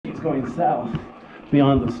going south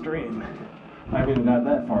beyond the stream. I haven't even got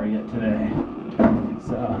that far yet today.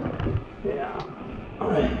 So, yeah.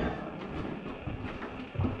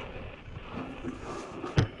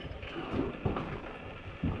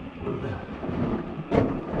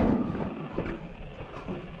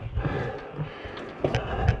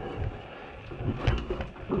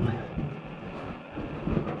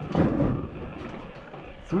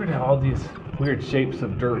 It's weird how all these weird shapes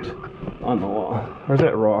of dirt on the wall. Or is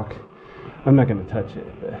that rock? I'm not going to touch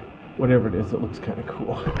it, but whatever it is, it looks kind of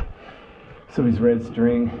cool. Somebody's red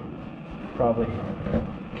string probably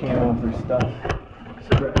came off their stuff.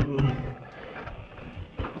 Scratching.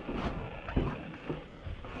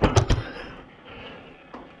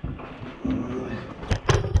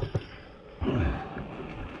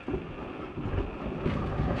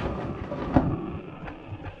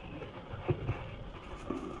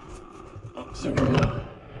 There we go.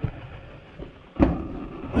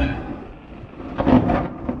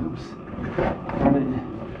 Oops.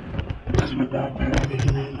 That's my backpack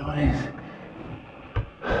making that noise.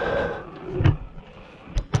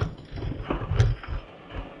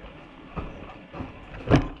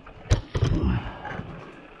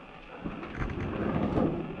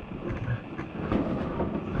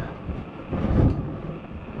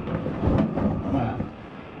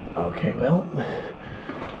 Okay, well,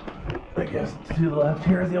 I guess to the left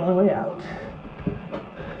here is the only way out.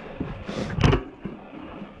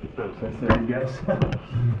 That's there, I guess.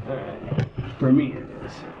 Alright. For me it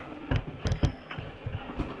is.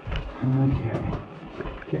 Okay.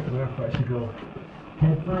 Can't remember if I should go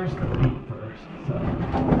head first or feet first. So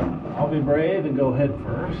I'll be brave and go head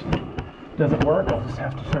first. Doesn't work, I'll just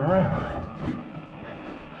have to turn around.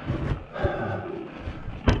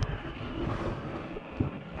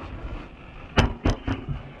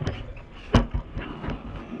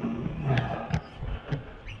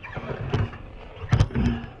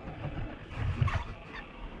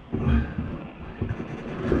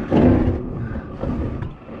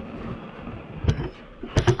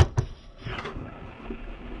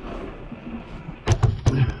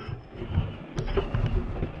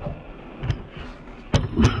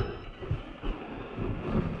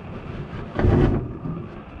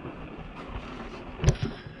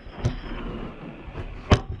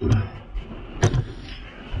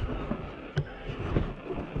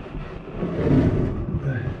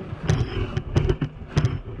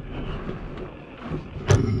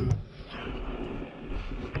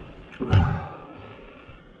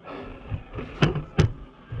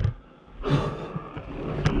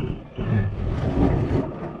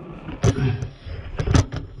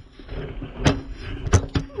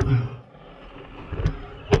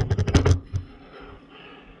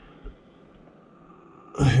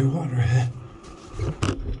 Hey, waterhead.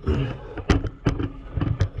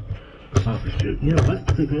 Oh, shit. You know what?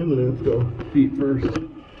 I think I'm gonna go feet first.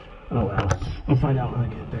 Oh well. I'll find out when I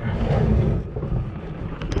get there.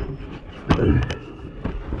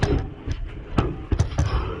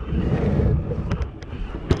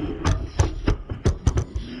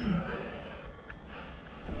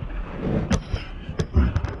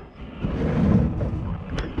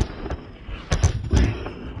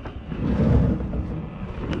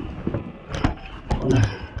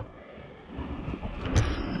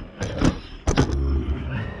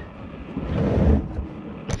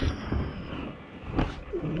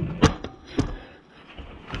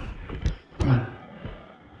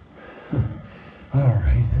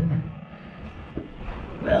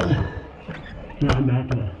 Now I'm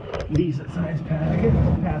back in a decent sized passage.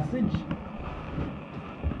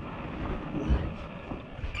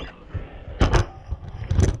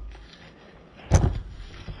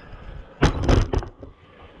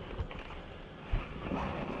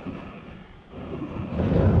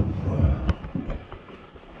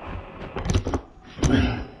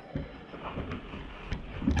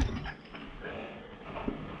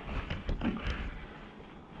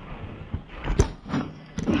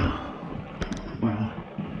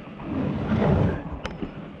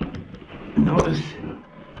 Notice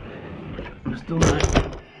I'm still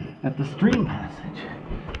not at the stream passage.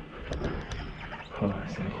 Hold on a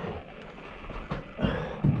second.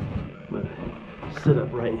 I'm gonna sit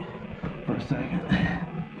upright for a second.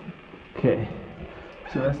 Okay,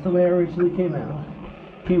 so that's the way I originally came down.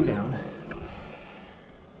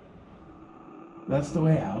 That's the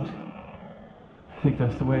way out. I think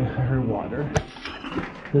that's the way I heard water.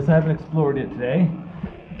 This I haven't explored it today.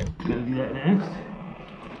 Gonna do that next.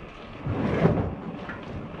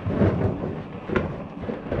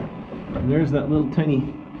 And there's that little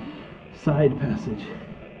tiny side passage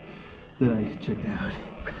that I checked out.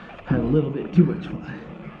 Had a little bit too much fun.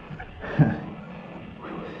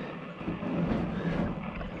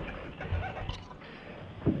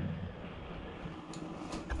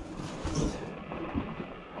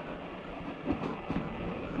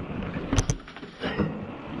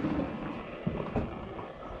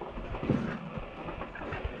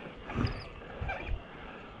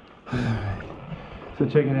 So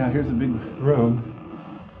check it out. Here's a big room,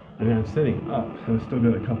 and I'm sitting up, so I've still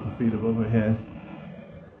got a couple feet above my head.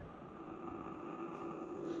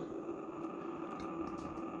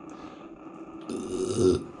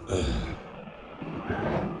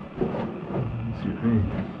 Excuse me.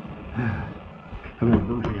 I've been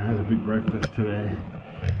burping. I had a big breakfast today.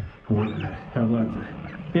 I wanted to have lots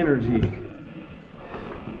of energy.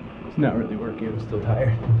 It's not really working. I'm still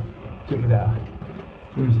tired. Check it out.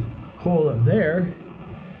 There's a hole up there.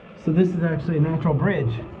 So this is actually a natural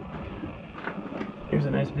bridge. Here's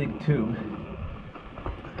a nice big tube.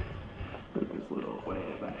 There's a little way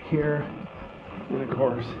back here. And of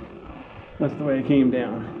course, that's the way it came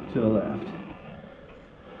down to the left.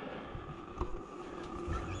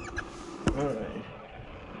 All right.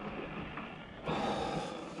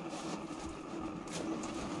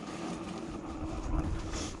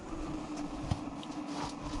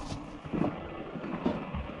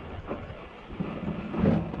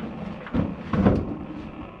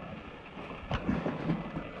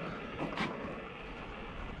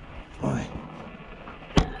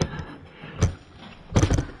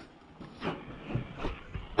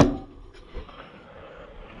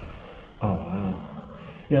 Oh wow.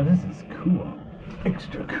 Yeah, this is cool.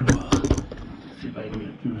 Extra cool. Let's see if I can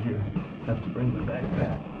get through here. I have to bring my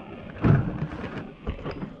backpack.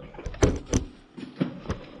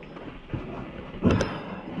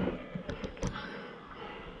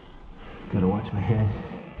 Gotta watch my head.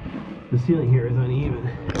 The ceiling here is uneven.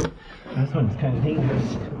 This one's kind of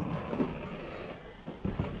dangerous.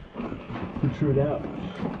 Protrude out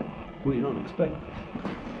what you don't expect.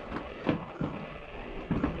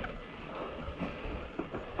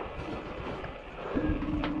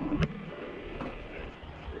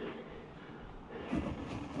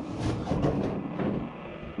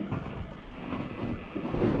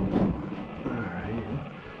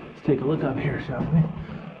 Take a look up here, shall we?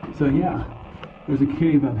 So yeah, there's a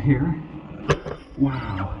cave up here.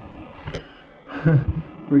 Wow.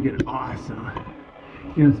 Freaking awesome.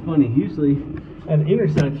 You know, it's funny, usually at an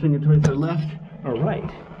intersection your choices are left or right.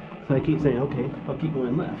 So I keep saying, okay, I'll keep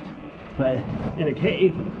going left. But in a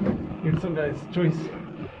cave, your sometimes choices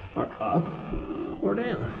are up or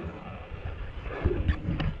down.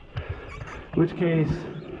 Which case,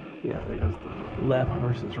 yeah, there goes the left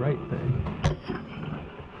versus right thing.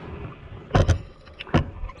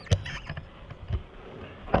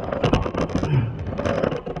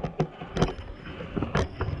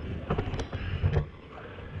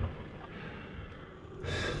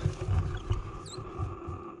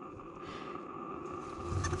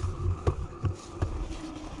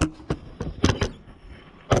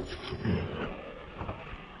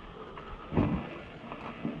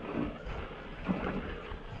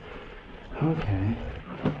 Okay.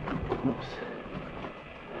 Oops.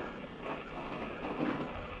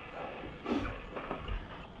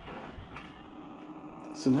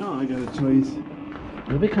 So now I got a choice.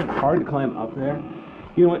 It'll be kind of hard to climb up there.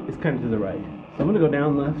 You know what? It's kind of to the right. So I'm going to go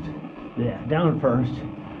down left. Yeah, down first.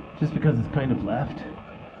 Just because it's kind of left.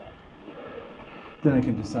 Then I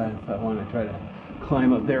can decide if I want to try to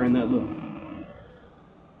climb up there in that little...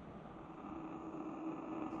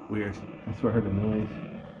 Weird. I swear I heard a noise.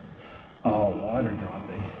 Oh, water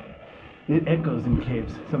dropping. It echoes in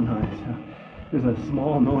caves sometimes. There's a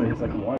small noise like water.